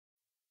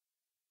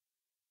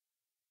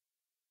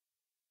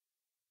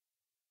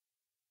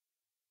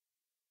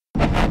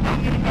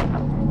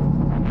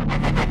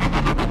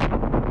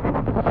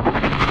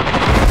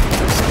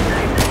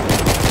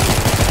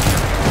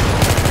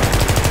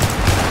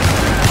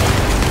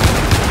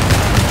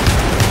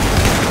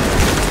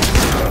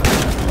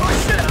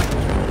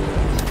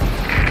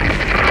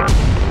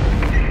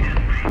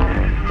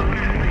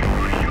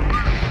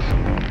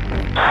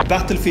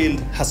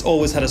Battlefield has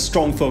always had a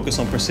strong focus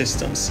on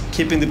persistence,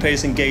 keeping the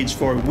players engaged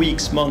for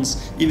weeks,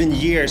 months, even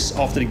years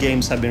after the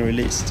games have been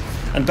released.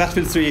 And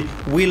Battlefield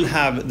 3 will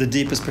have the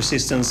deepest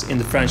persistence in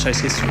the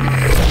franchise history.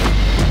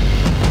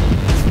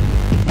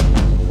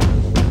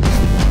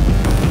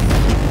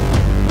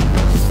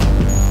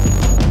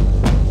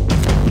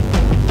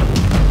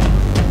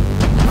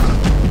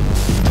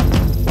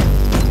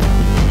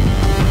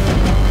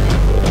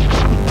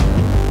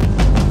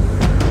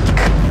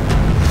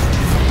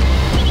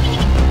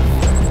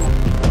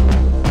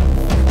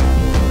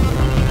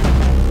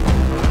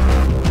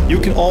 You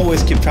can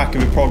always keep track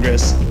of your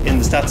progress in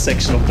the stats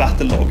section of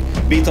Battlelog,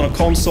 be it on a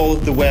console,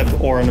 the web,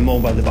 or on a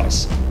mobile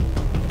device.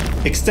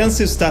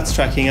 Extensive stats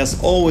tracking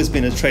has always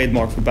been a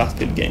trademark for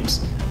Battlefield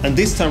games, and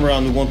this time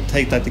around we want to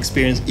take that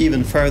experience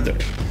even further.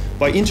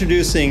 By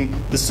introducing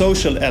the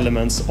social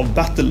elements of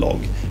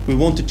Battlelog, we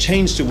want to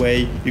change the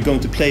way you're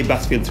going to play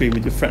Battlefield 3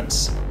 with your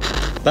friends.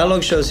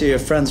 Battlelog shows you your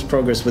friends'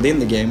 progress within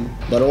the game,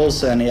 but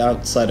also any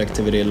outside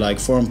activity like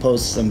forum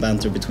posts and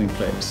banter between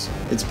players.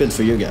 It's built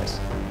for you guys.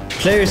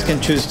 Players can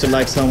choose to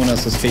like someone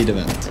else's feed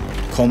event,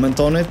 comment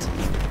on it,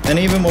 and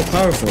even more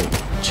powerful,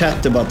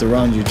 chat about the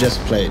round you just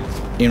played,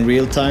 in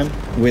real time,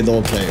 with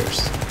all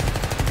players.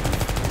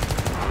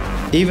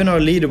 Even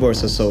our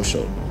leaderboards are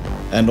social,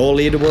 and all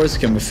leaderboards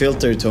can be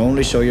filtered to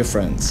only show your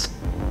friends.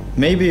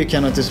 Maybe you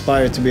cannot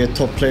aspire to be a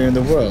top player in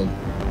the world,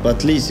 but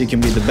at least you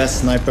can be the best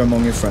sniper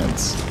among your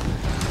friends.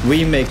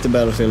 We make the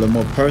Battlefield a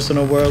more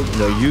personal world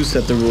where you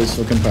set the rules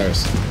for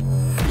comparison.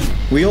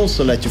 We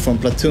also let you form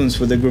platoons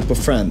with a group of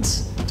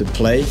friends, to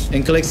play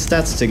and collect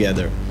stats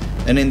together,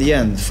 and in the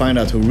end find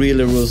out who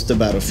really rules the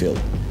battlefield.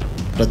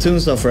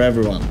 Platoons are for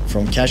everyone,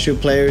 from casual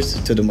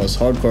players to the most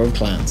hardcore of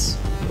clans.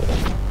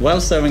 While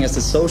serving as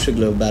the social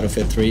glue of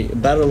Battlefield 3,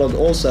 Battlelog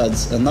also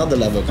adds another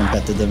level of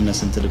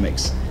competitiveness into the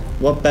mix.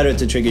 What better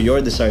to trigger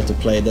your desire to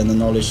play than the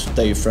knowledge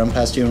that your friend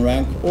passed you in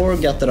rank or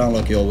got that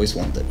unlock you always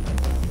wanted.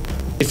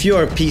 If you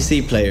are a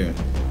PC player,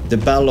 the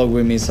Battlelog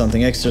will mean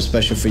something extra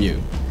special for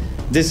you.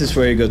 This is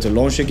where you go to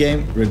launch a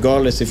game,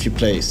 regardless if you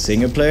play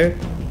single player,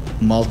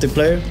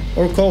 multiplayer,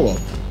 or co-op.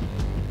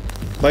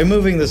 By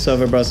moving the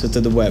server browser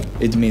to the web,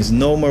 it means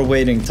no more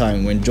waiting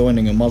time when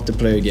joining a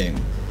multiplayer game.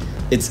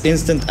 It's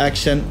instant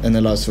action and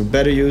allows for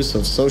better use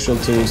of social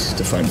tools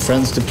to find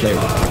friends to play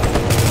with.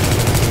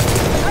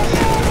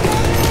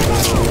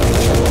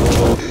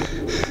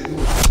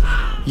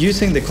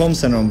 Using the comm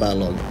center on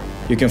Battlelog,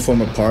 you can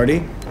form a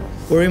party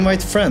or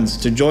invite friends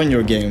to join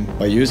your game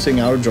by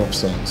using our drop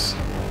zones.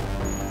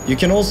 You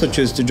can also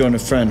choose to join a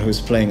friend who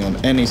is playing on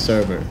any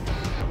server.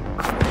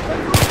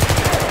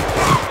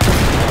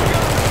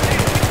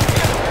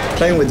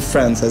 Playing with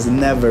friends has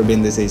never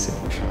been this easy.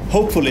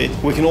 Hopefully,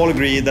 we can all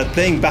agree that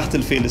playing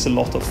Battlefield is a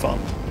lot of fun.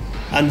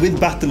 And with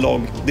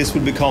Battlelog, this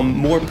will become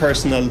more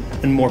personal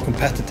and more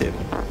competitive.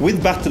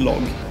 With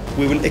Battlelog,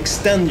 we will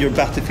extend your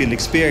Battlefield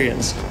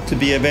experience to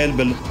be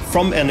available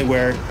from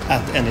anywhere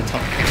at any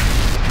time.